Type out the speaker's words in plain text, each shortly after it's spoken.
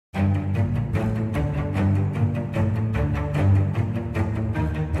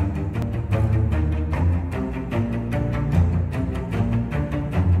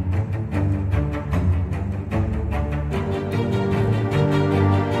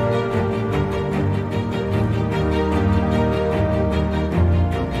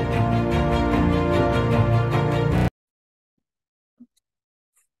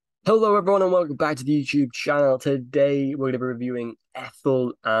Hello, everyone, and welcome back to the YouTube channel. Today, we're going to be reviewing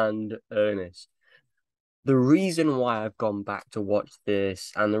Ethel and Ernest. The reason why I've gone back to watch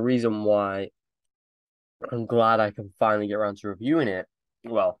this, and the reason why I'm glad I can finally get around to reviewing it,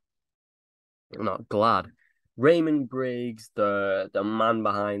 well, I'm not glad. Raymond Briggs, the man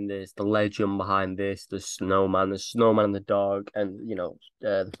behind this, the legend behind this, the snowman and the dog, and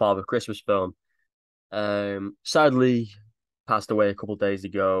the Father Christmas film. Sadly, passed away a couple of days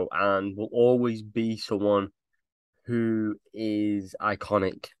ago, and will always be someone who is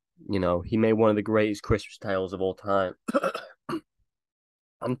iconic. He made one of the greatest Christmas tales of all time.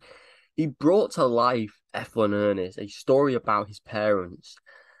 And he brought to life Ethel and Ernest, a story about his parents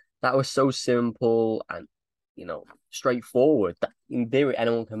that was so simple and, straightforward that in theory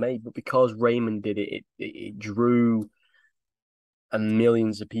anyone can make. But because Raymond did it, it drew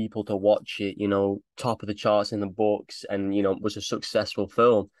millions of people to watch it, top of the charts in the books, and, was a successful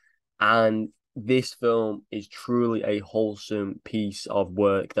film. And this film is truly a wholesome piece of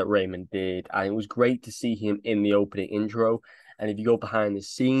work that Raymond did. And it was great to see him in the opening intro. And if you go behind the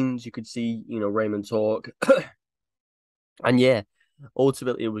scenes, you could see, Raymond talk. And yeah,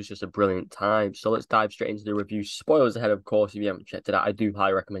 ultimately, it was just a brilliant time. So let's dive straight into the review. Spoilers ahead, of course, if you haven't checked it out. I do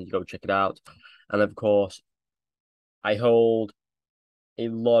highly recommend you go check it out. And of course, I hold a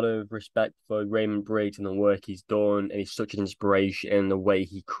lot of respect for Raymond Briggs and the work he's done, and he's such an inspiration in the way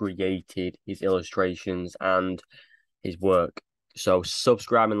he created his illustrations and his work. So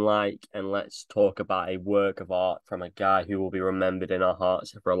subscribe and like, and let's talk about a work of art from a guy who will be remembered in our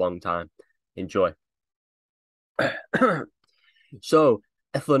hearts for a long time. Enjoy. So,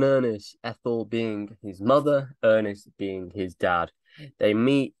 Ethel and Ernest, Ethel being his mother, Ernest being his dad. They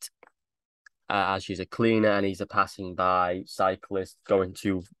meet as she's a cleaner and he's a passing by cyclist going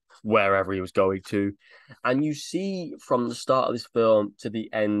to wherever he was going to. And you see from the start of this film to the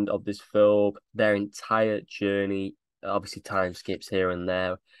end of this film, their entire journey. Obviously, time skips here and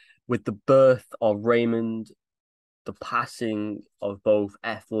there. With the birth of Raymond, the passing of both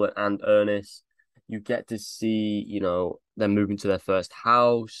Ethel and Ernest, you get to see, them moving to their first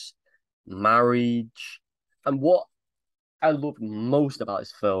house, marriage. And what I love most about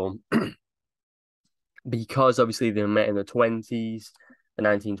this film, because obviously they met in the 20s, the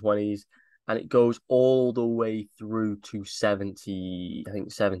 1920s, and it goes all the way through to 70, I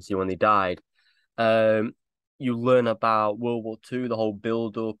think 70 when they died. Um, you learn about World War II, the whole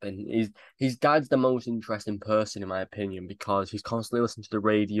build up, and his dad's the most interesting person in my opinion because he's constantly listening to the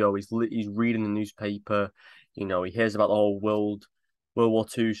radio, he's reading the newspaper, he hears about the whole World War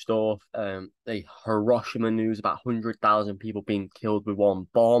II stuff, the Hiroshima news about 100,000 people being killed with one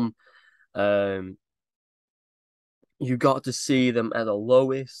bomb. You got to see them at the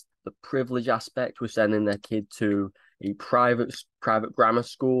lowest. The privilege aspect was sending their kid to a private grammar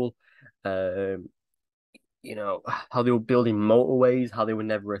school. Um, how they were building motorways, how they were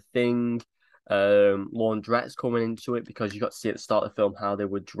never a thing. Laundrettes coming into it because you got to see at the start of the film how they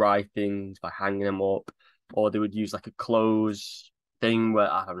would dry things by hanging them up, or they would use like a clothes thing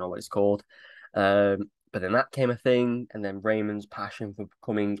where I don't know what it's called. But then that came a thing, and then Raymond's passion for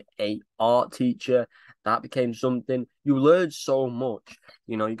becoming a art teacher, that became something. You learned so much.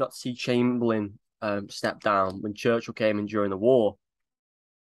 You got to see Chamberlain step down when Churchill came in during the war.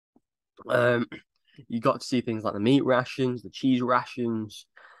 You got to see things like the meat rations, the cheese rations.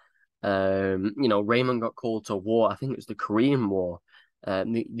 Raymond got called to war. I think it was the Korean War.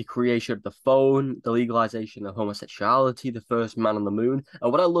 The creation of the phone, the legalization of homosexuality, the first man on the moon.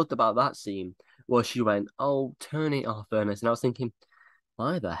 And what I loved about that scene was she went, "Oh, turn it off, Ernest." And I was thinking,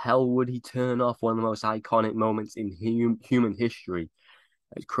 why the hell would he turn off one of the most iconic moments in human history?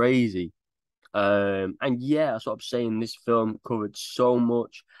 It's crazy. And yeah, that's what I'm saying. This film covered so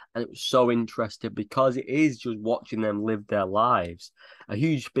much, and it was so interesting because it is just watching them live their lives. A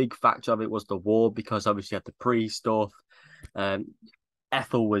huge big factor of it was the war because obviously you had the pre stuff. Um,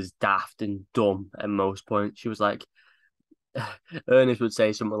 Ethel was daft and dumb at most points. She was like, Ernest would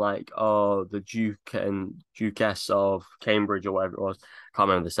say something like, "Oh, the Duke and Duchess of Cambridge or whatever it was." Can't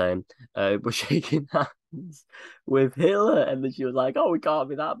remember the same. But shaking hands with Hitler, and then she was like, "Oh, we can't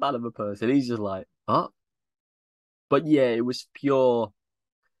be that bad of a person." He's just like, "Oh," but yeah, it was pure.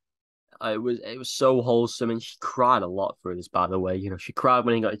 It was so wholesome, and she cried a lot through this. By the way, she cried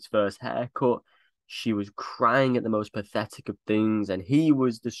when he got his first haircut. She was crying at the most pathetic of things, and he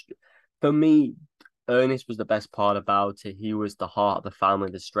was for me. Ernest was the best part about it. He was the heart of the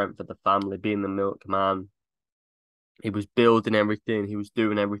family, the strength of the family, being the milkman. He was building everything. He was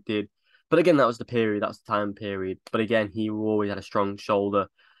doing everything. But again, that was the period. That was the time period. But again, he always had a strong shoulder.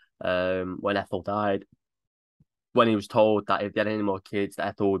 When Ethel died, when he was told that if they had any more kids, that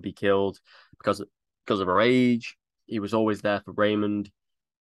Ethel would be killed because of her age. He was always there for Raymond.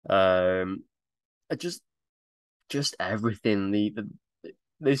 Um, just everything. The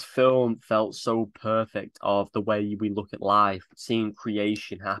this film felt so perfect of the way we look at life, seeing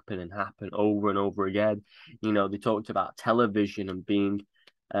creation happen and happen over and over again. You know, they talked about television and being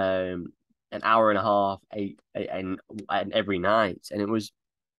an hour and a half, and every night, and it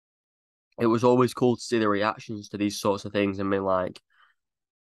was always cool to see the reactions to these sorts of things and be like,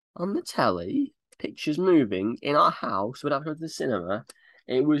 on the telly, pictures moving in our house without going to the cinema.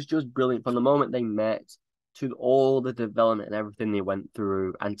 It was just brilliant from the moment they met to all the development and everything they went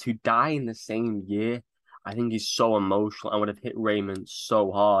through, and to die in the same year, I think is so emotional and would have hit Raymond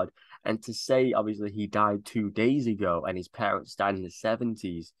so hard. And to say, obviously, he died 2 days ago and his parents died in the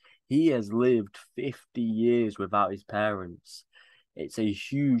 70s, he has lived 50 years without his parents. It's a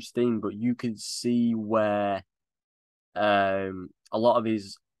huge thing, but you can see where a lot of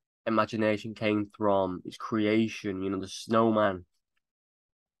his imagination came from his creation, you know, the snowman.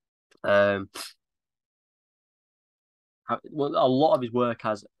 Um, well, a lot of his work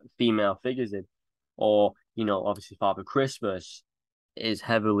has female figures in, or, you know, obviously Father Christmas is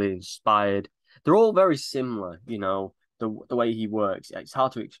heavily inspired. They're all very similar, you know, the way he works. It's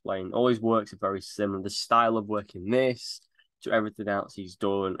hard to explain. All his works are very similar. The style of working this to everything else he's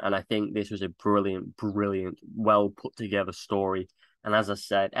done. And I think this was a brilliant, brilliant, well put together story. And as I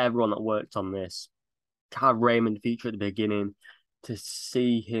said, everyone that worked on this, to have Raymond feature at the beginning, to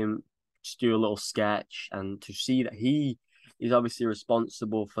see him just do a little sketch and to see that he is obviously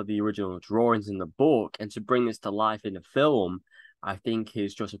responsible for the original drawings in the book and to bring this to life in the film, I think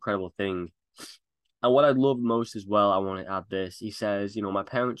is just a credible thing. And what I love most as well, I want to add this. He says, you know, my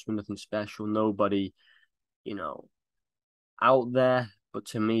parents were nothing special, nobody, you know, out there, but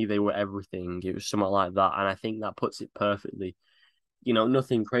to me, they were everything. It was something like that. And I think that puts it perfectly. You know,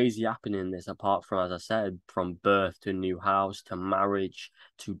 nothing crazy happened in this apart from, as I said, from birth to new house to marriage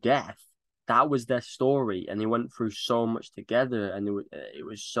to death. That was their story, and they went through so much together, and it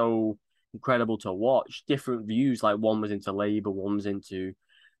was so incredible to watch. Different views, like one was into Labour, one was into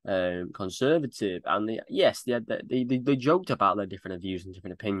Conservative, and yes, they joked about their different views and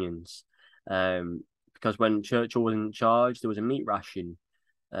different opinions. Because when Churchill was in charge, there was a meat ration.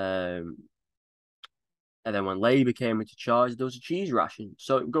 Um, and then when Labour came into charge, there was a cheese ration.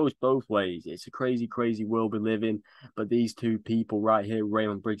 So it goes both ways. It's a crazy, crazy world we live in. But these two people right here,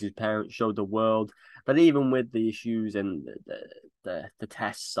 Raymond Briggs' parents, showed the world that even with the issues and the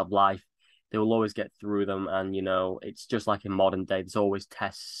tests of life, they will always get through them. And, you know, it's just like in modern day, there's always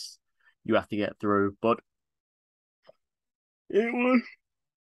tests you have to get through. But it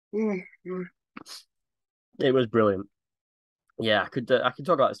it was brilliant. Yeah, I could talk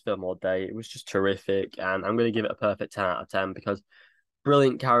about this film all day. It was just terrific, and I'm going to give it a perfect 10 out of 10 because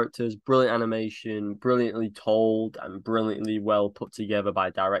brilliant characters, brilliant animation, brilliantly told, and brilliantly well put together by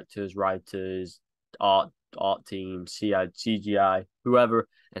directors, writers, art team, CGI, whoever,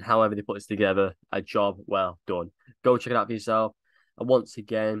 and however they put this together. A job well done. Go check it out for yourself. And once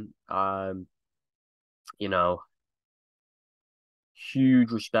again, you know,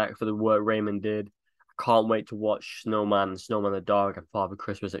 huge respect for the work Raymond did. I can't wait to watch Snowman the Dog, and Father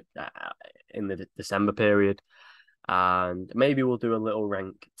Christmas in the December period. And maybe we'll do a little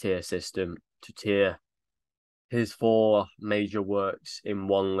rank tier system to tier his four major works in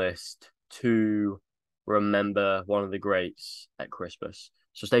one list to remember one of the greats at Christmas.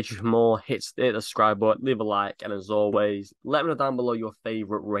 So stay tuned for more. Hit the subscribe button, leave a like, and as always, let me know down below your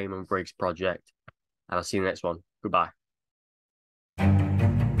favorite Raymond Briggs project. And I'll see you in the next one. Goodbye.